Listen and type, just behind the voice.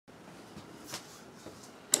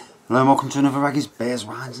Hello and welcome to another Raggie's Beers,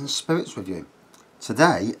 Wines and Spirits review.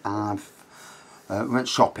 Today I've went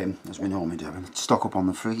shopping, as we normally do, and stock up on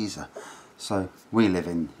the freezer. So we live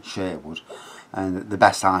in Sherwood and the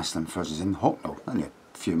best Iceland for us is in Hucknall, only a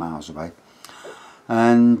few miles away.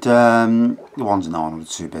 And the ones in Arnold are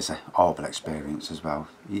too busy, horrible experience as well.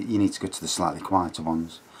 You need to go to the slightly quieter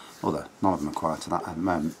ones, although none of them are quiet at the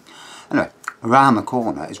moment. Anyway, around the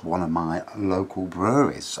corner is one of my local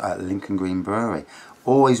breweries, Lincoln Greens Brewery.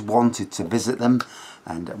 Always wanted to visit them,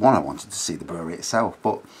 and I wanted to see the brewery itself,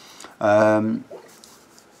 but at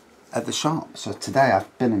the shop. So today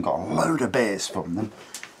I've been and got a load of beers from them,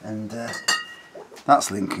 and that's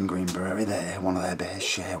Lincoln Greens Brewery there, one of their beers,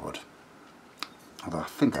 Sherwood. Although I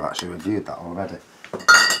think I've actually reviewed that already.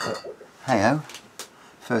 But hey-ho,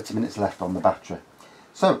 30 minutes left on the battery.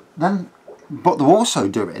 So then, but they're also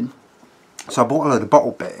doing, so I bought a load of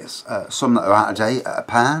bottled beers, some that are out of date at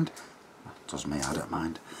 £1. Does me, I don't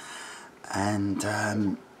mind.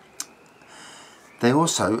 And they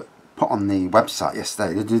also put on the website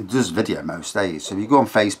yesterday, they do this video most days, so if you go on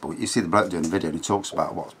Facebook you see the bloke doing a video and he talks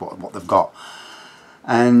about what they've got.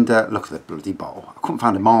 And look at the bloody bottle, I couldn't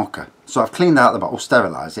find a marker, so I've cleaned out the bottle,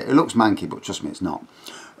 sterilised it. It looks manky, but trust me, it's not.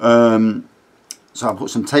 So I put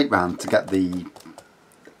some tape round to get the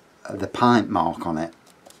pint mark on it,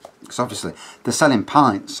 because obviously they're selling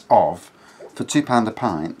pints of, for £2 a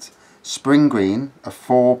pint, Spring Green, a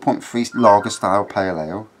 4.3 lager style pale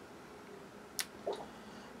ale,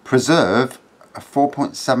 Preserve, a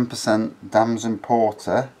 4.7% Damson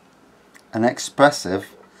Porter, and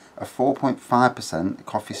Expressive, a 4.5%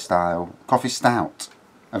 coffee stout,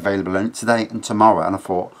 available only today and tomorrow. And I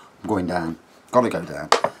thought, I'm going down, gotta go down.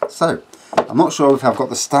 So I'm not sure if I've got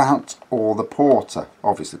the stout or the porter,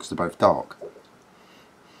 obviously because they're both dark.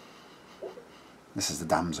 This is the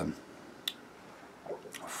Damson.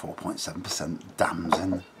 4.7%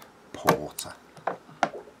 Damson Porter.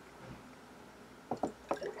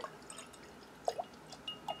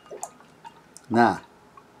 Now,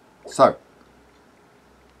 so,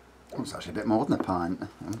 oh, it's actually a bit more than a pint.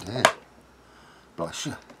 Oh dear. Bless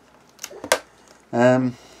you.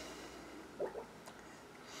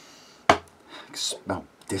 Smell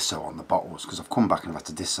disso on the bottles, because I've come back and I've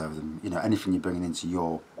had to disso them. You know, anything you're bringing into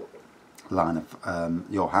your line of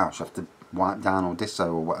your house, you have to wipe down or disso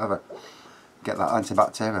or whatever, get that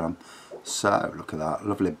antibacterial on. So look at that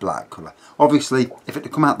lovely black colour. Obviously if it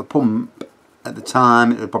had come out the pump at the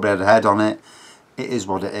time, it would probably had a head on it. It is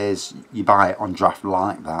what it is. You buy it on draft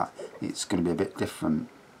like that, it's going to be a bit different.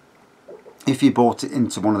 If you bought it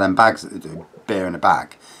into one of them bags that they do, beer in a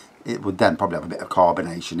bag, it would then probably have a bit of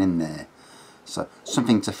carbonation in there. So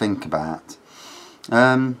something to think about.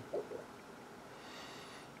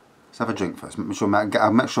 Let's have a drink first.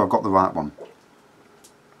 I'll make sure I've got the right one.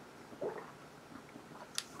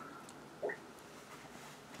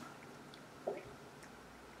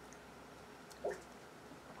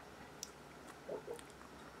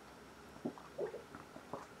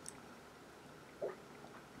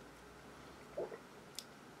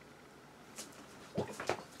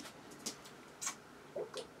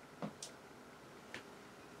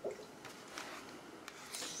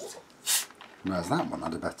 Where's that one?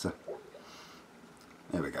 I'd have better.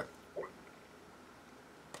 Here we go.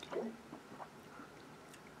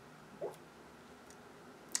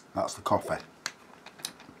 That's the coffee.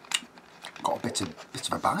 Got a bit of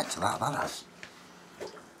a bite to that has.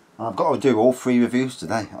 And I've got to do all 3 reviews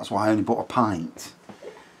today. That's why I only bought a pint.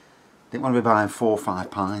 Didn't want to be buying 4 or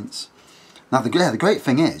 5 pints. Now the great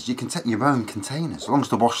thing is you can take your own containers, as long as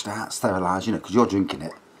they're washed out, sterilised, you know, because you're drinking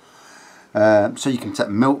it. So you can take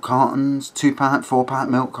milk cartons, 2 pint, 4 pint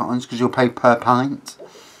milk cartons, because you'll pay per pint.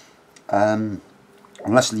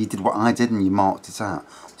 Unless you did what I did and you marked it out.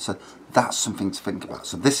 So that's something to think about.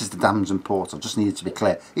 So this is the Damson Porter. I just needed to be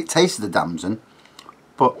clear. It tasted the Damson,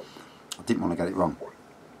 but I didn't want to get it wrong.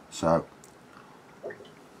 So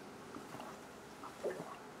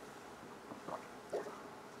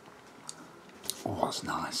oh, that's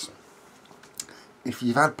nice. If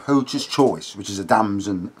you've had Poacher's Choice, which is a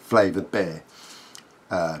Damson flavoured beer,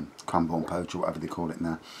 Cranbourne Poacher, whatever they call it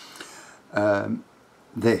now,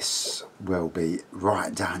 this will be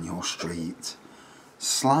right down your street.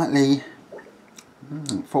 Slightly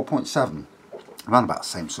 4.7, around about the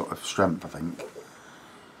same sort of strength, I think.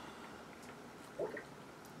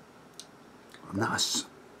 Nice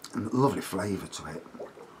and lovely flavour to it.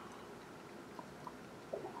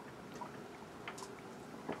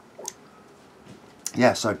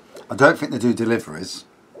 Yeah, so I don't think they do deliveries,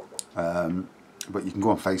 but you can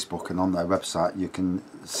go on Facebook and on their website you can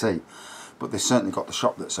see. But they've certainly got the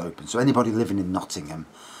shop that's open. So anybody living in Nottingham,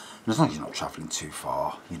 as long as you're not travelling too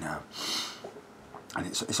far, you know. And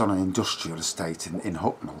it's on an industrial estate in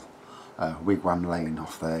Hucknall, Wigwam Lane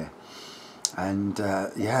off there. And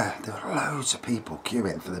yeah, there were loads of people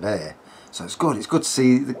queuing for the beer. So it's good to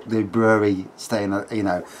see the brewery staying, you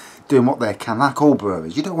know, doing what they can, like all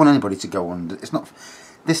breweries. You don't want anybody to go under. It's not,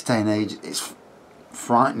 this day and age, it's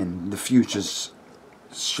frightening. The future's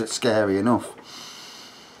scary enough.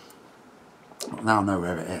 But now I know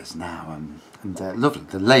where it is now. And lovely.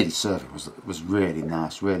 The lady serving was really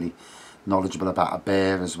nice, really knowledgeable about a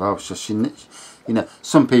beer as well. So she, you know,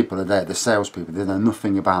 some people are there, the salespeople, they know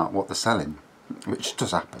nothing about what they're selling, which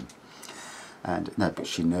does happen. And no, but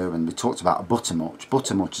she knew, and we talked about a buttermilk.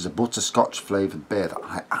 Buttermilk is a butterscotch flavoured beer that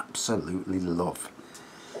I absolutely love.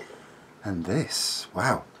 And this,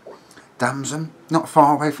 wow, Damson, not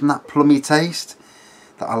far away from that plummy taste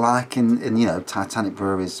that I like in you know, Titanic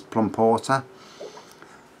Brewery's plum porter.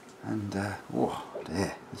 And oh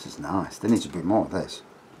dear, this is nice. There needs to be more of this.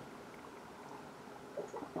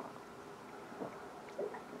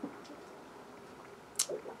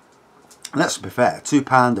 Let's be fair,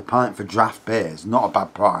 £2 a pint for draft beer is not a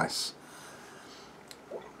bad price.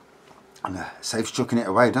 And saves chucking it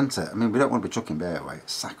away, doesn't it? I mean, we don't want to be chucking beer away.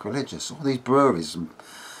 It's sacrilegious. All these breweries, you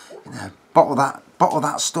know, bottle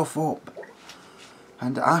that stuff up.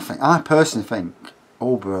 And I personally think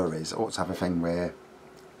all breweries ought to have a thing where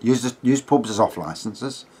use pubs as off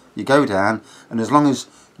licences. You go down, and as long as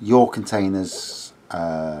your containers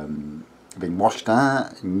have been washed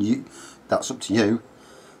out, and that's up to you.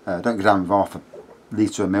 Don't go down with half a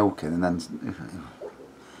litre of milk in, and then.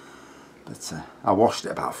 But I washed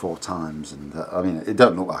it about 4 times, and I mean, it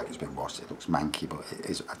don't look like it's been washed. It looks manky, but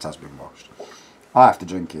it has been washed. I have to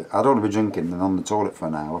drink it. I don't want to be drinking and on the toilet for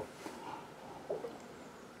an hour.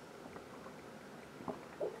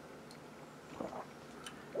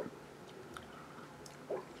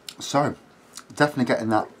 So, definitely getting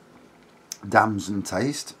that Damson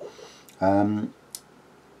taste.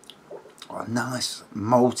 A nice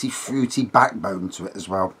malty, fruity backbone to it as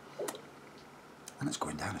well. And it's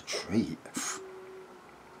going down a treat.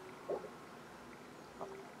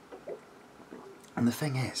 And the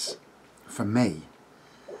thing is, for me,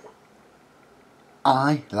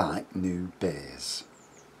 I like new beers.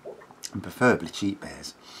 And preferably cheap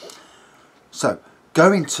beers. So,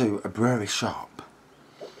 going to a brewery shop,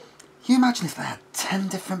 can you imagine if they had 10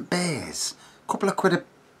 different beers? A couple of quid a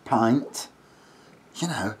pint, you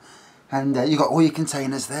know, and you got all your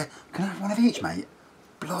containers there. Can I have one of each, mate?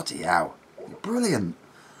 Bloody hell. Brilliant.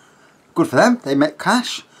 Good for them, they make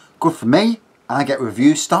cash. Good for me, I get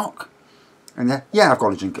review stock. And yeah, I've got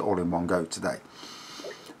to drink it all in one go today.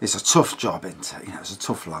 It's a tough job, isn't it? You know, it's a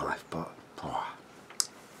tough life, but oh.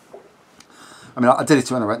 I mean, I did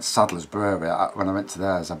it when I went to Sadler's Brewery. When I went to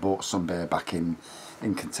theirs, I bought some beer back in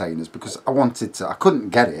containers because I wanted to. I couldn't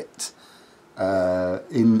get it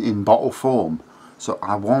in bottle form, so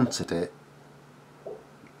I wanted it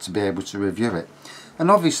to be able to review it. And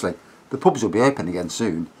obviously, the pubs will be open again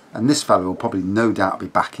soon, and this fellow will probably no doubt be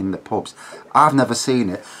back in the pubs. I've never seen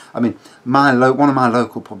it. I mean, one of my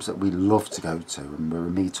local pubs that we love to go to, and where we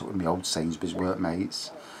meet up with my old Sainsbury's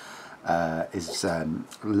workmates, is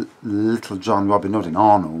Little John Robin Hood in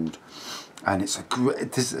Arnold, and it's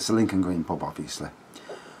a Lincoln Green pub, obviously,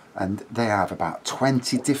 and they have about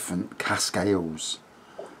 20 different cask ales,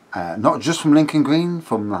 not just from Lincoln Green,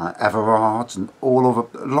 from like Everard's and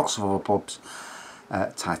lots of other pubs,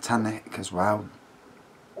 Titanic as well,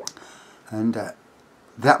 and the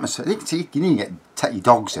atmosphere. You need to take your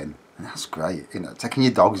dogs in, and that's great. You know, taking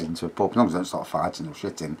your dogs into a pub, as long as they don't start fighting or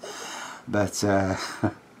shitting. But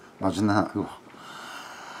imagine that. Ooh.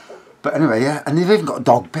 But anyway, yeah, and they've even got a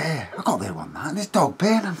dog beer. I got there one night, and there's dog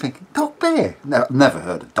beer, and I'm thinking, dog beer? No, I've never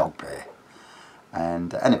heard of dog beer.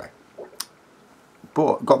 And anyway,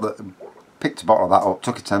 picked a bottle of that up,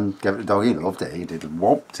 took it home, gave it to the dog. He loved it. He did,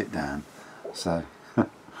 whopped it down. So,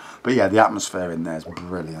 but yeah, the atmosphere in there is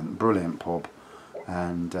brilliant, brilliant pub,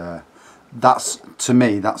 and that's, to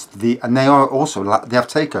me, and they are also they have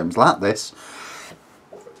take homes like this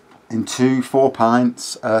in 2 4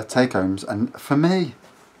 pints take homes, and for me,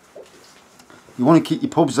 you want to keep your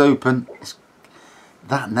pubs open.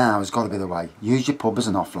 That now has got to be the way. Use your pub as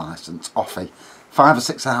an off licence, offie, 5 or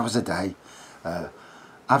 6 hours a day.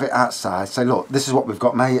 Have it outside. Say, look, this is what we've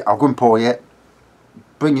got, mate. I'll go and pour you.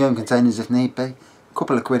 Bring your own containers if need be. A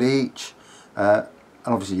couple of quid each. And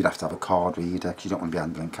obviously you'd have to have a card reader because you don't want to be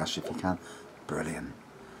handling cash if you can. Brilliant.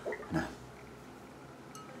 You know.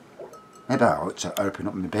 Maybe I ought to open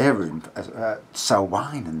up my beer room, sell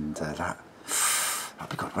wine and that. That'd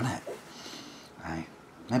be good, wouldn't it? Hey,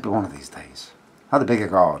 maybe one of these days. Had a bigger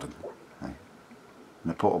garden. Hey.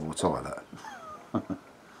 and a portable toilet.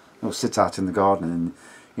 Or sit out in the garden and,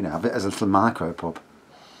 you know, have it as a little micro pub.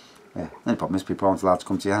 Yeah, the only problem is people aren't allowed to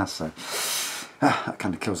come to your house, so that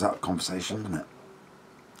kind of kills that conversation, doesn't it?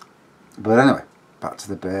 But anyway, back to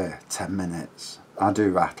the beer. 10 minutes. I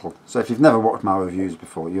do rattle. So if you've never watched my reviews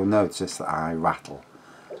before, you'll notice that I rattle.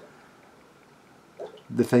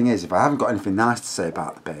 The thing is, if I haven't got anything nice to say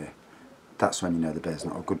about the beer, that's when you know the beer's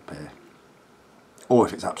not a good beer. Or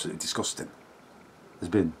if it's absolutely disgusting. There's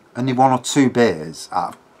been only 1 or 2 beers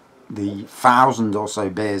out of the 1,000 or so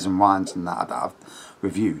beers and wines and that I've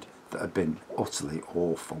reviewed that have been utterly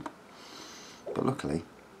awful. But luckily,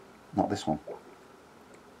 not this one.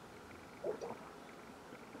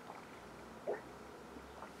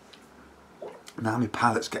 Now my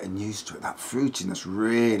palate's getting used to it. That fruitiness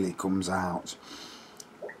really comes out.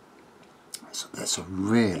 So that's a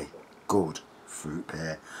really good fruit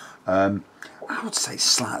beer. I would say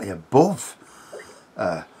slightly above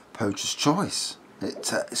Poacher's Choice.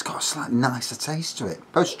 It's got a slightly nicer taste to it.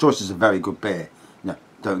 Poacher's Choice is a very good beer. No,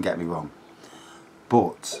 don't get me wrong.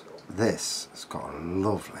 But this has got a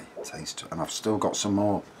lovely taste to it. And I've still got some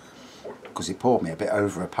more. Because he poured me a bit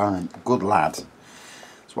over a pint. Good lad.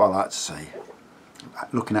 That's what I like to say.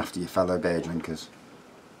 Looking after your fellow beer drinkers.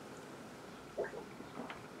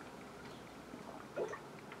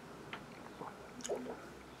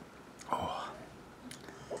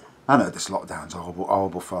 I know this lockdown's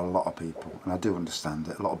horrible for a lot of people, and I do understand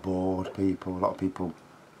it. A lot of bored people, a lot of people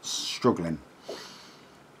struggling.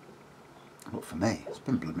 But for me, it's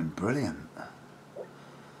been blooming brilliant.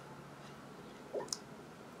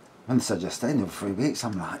 When they said you're staying here for 3 weeks,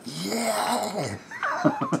 I'm like, yeah!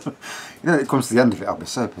 You know, it comes to the end of it, I'll be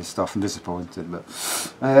so pissed off and disappointed, but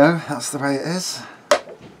that's the way it is.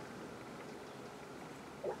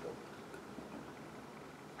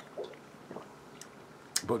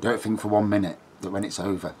 But don't think for 1 minute that when it's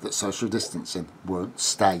over, that social distancing won't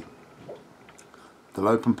stay. They'll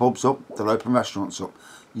open pubs up, they'll open restaurants up.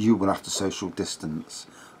 You will have to social distance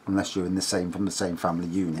unless you're in from the same family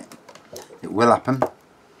unit. It will happen.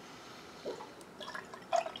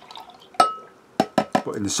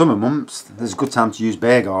 But in the summer months, there's a good time to use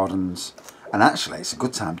beer gardens. And actually, it's a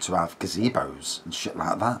good time to have gazebos and shit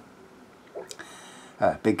like that.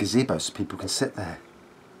 Big gazebos so people can sit there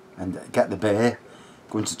and get the beer.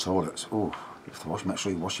 Go into toilets. Oh, you have to wash. Make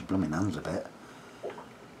sure you wash your blooming hands a bit.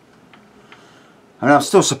 I mean, I'm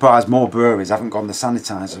still surprised more breweries haven't gone the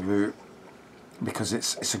sanitizer route, because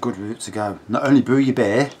it's a good route to go. Not only brew your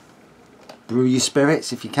beer, brew your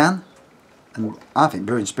spirits if you can. And I think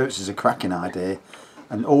brewing spirits is a cracking idea,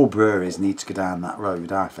 and all breweries need to go down that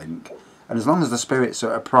road, I think. And as long as the spirits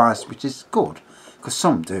are at a price which is good, because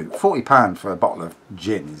some do. £40 for a bottle of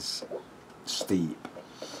gin is steep.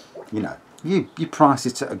 You know. You price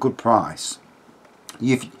it at a good price.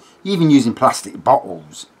 You're even using plastic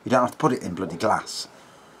bottles. You don't have to put it in bloody glass.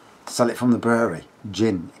 Sell it from the brewery.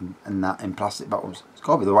 Gin and that in plastic bottles. It's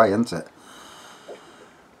got to be the way, isn't it?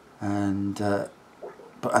 And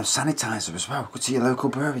but a sanitizer as well. Go to your local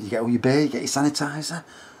brewery. You get all your beer. You get your sanitizer.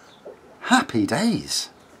 Happy days.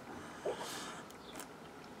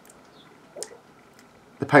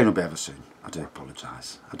 The pain will be over soon. I do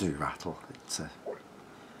apologise. I do rattle. It's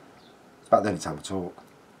about the only time I talk.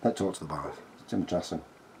 Don't talk to the bar. It's too much hassle.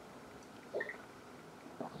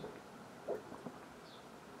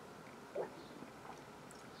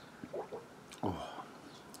 Oh.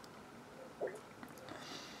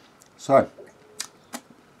 So,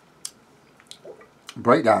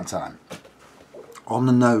 breakdown time. On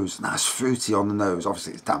the nose, nice fruity on the nose.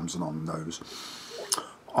 Obviously it's Damson on the nose.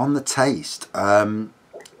 On the taste, Damson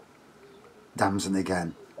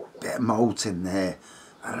again. Bit of malt in there.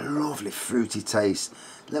 A lovely fruity taste,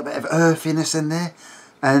 a little bit of earthiness in there,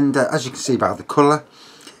 and as you can see by the colour,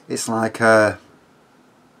 it's like a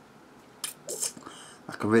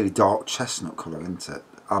really dark chestnut colour, isn't it?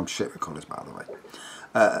 I'm shit with colours, by the way.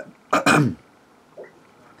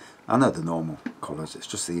 I know the normal colours, it's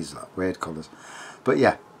just these like weird colours, but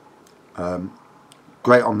yeah,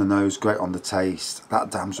 great on the nose, great on the taste.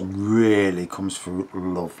 That Damson really comes through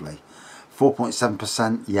lovely.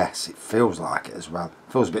 4.7%, yes, it feels like it as well.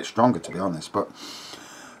 It feels a bit stronger, to be honest, but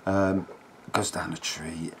goes down a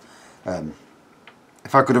treat.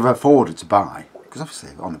 If I could have afforded to buy, because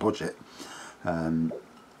obviously on a budget, I'd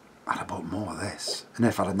have bought more of this. And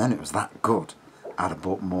if I'd have known it was that good, I'd have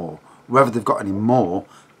bought more. Whether they've got any more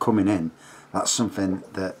coming in, that's something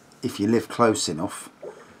that if you live close enough,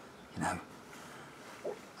 you know,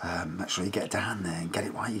 make sure you get down there and get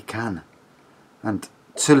it while you can. And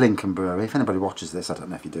to Lincoln Brewery, if anybody watches this, I don't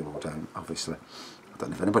know if you do or don't, obviously. I don't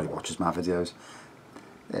know if anybody watches my videos.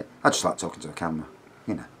 Yeah, I just like talking to a camera.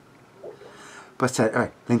 you know. But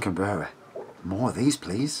anyway, Lincoln Brewery, more of these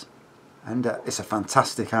please. And it's a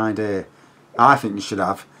fantastic idea. I think you should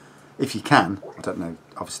have, if you can, I don't know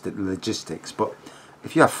obviously the logistics, but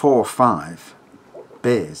if you have 4 or 5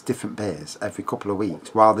 beers, different beers, every couple of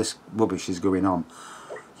weeks while this rubbish is going on,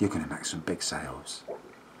 you're going to make some big sales.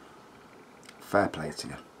 Fair play to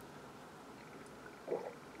you.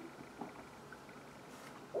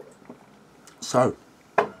 So,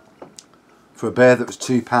 for a beer that was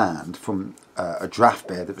 £2, from a draft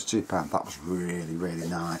beer that was £2, that was really, really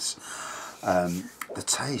nice. The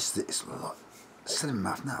taste, it's still in my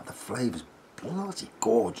mouth now, the flavour's bloody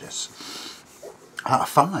gorgeous. Out of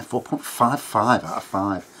 5, 4.55 out of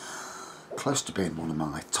 5. Close to being one of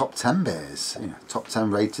my top 10 beers, you know, top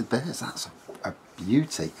 10 rated beers. That's a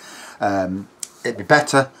beauty. It'd be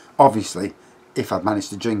better, obviously, if I'd managed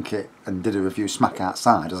to drink it and did a review smack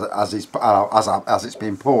outside as it's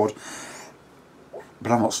being poured.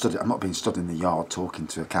 But I'm not being stood in the yard talking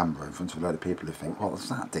to a camera in front of a load of people who think, what was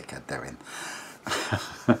that dickhead doing?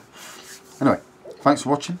 Anyway, thanks for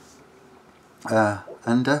watching,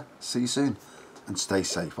 and see you soon, and stay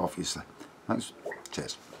safe obviously. Thanks,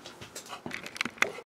 cheers.